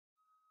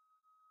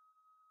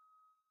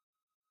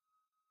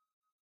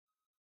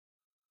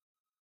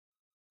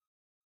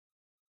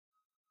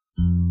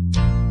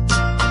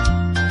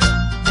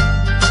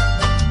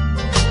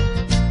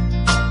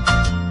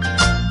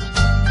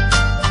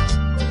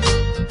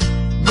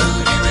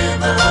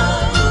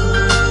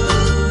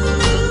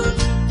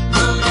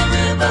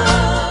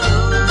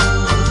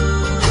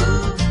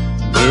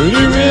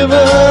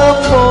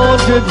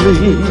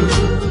unfortunately,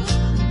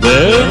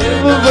 there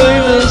in the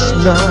veilless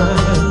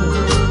night,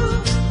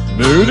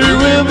 Moody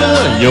River,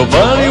 your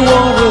muddy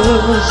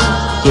waters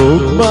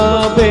took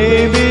my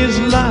baby's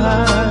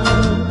life.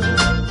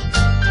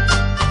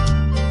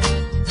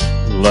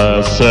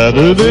 Last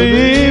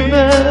Saturday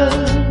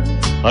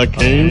evening, I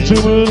came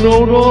to an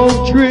old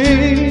oak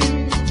tree.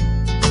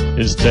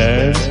 It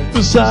stands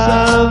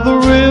beside the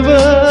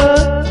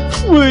river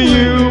where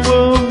you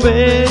were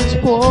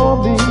meant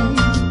for me.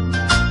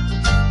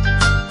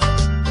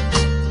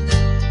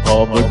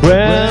 On the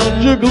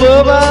ground your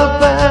glove I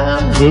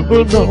found with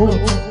a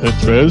note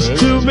addressed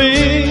to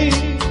me.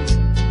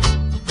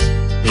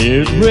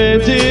 It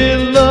read, "Dear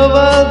love,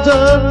 I've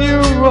done you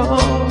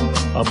wrong,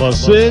 I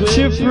must set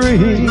you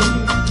free.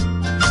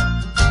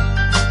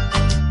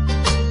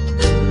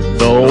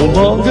 No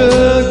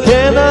longer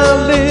can I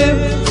live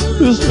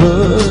this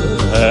hurt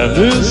and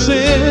this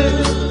sin.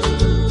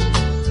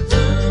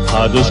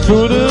 I just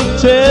couldn't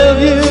tell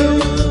you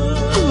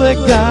that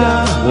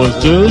God was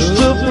just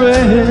a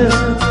friend."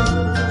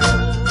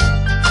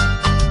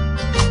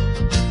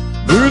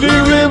 Moody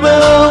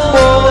River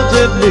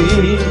wanted me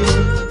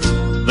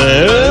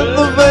there in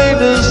the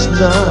veilless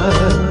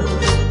night.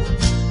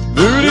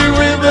 Moody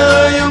River,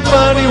 your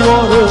mighty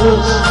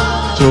waters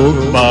took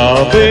my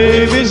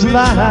baby's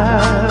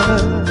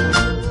life.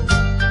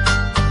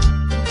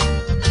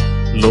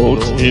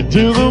 Looked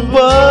into the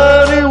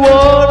muddy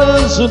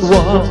waters and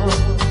what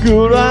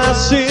could I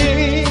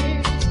see?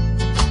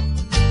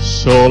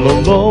 Saw a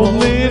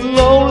lonely,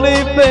 lonely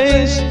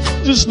face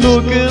just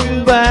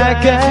looking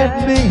back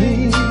at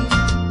me.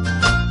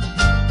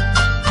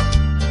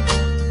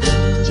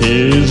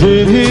 Tears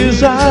in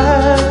his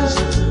eyes,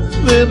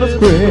 then a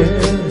prayer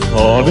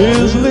on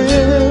his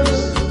lips,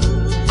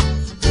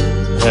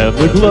 and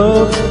the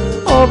glove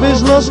of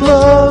his lost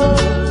love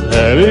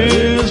at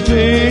his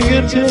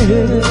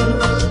fingertips.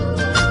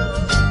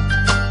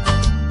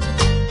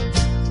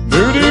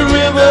 Moody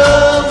River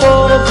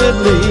wanted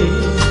me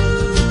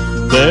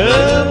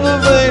there in the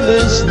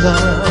veilless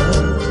night.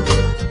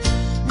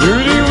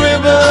 Moody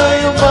River,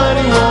 your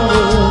mighty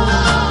waters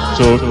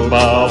took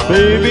my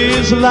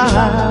baby's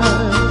life.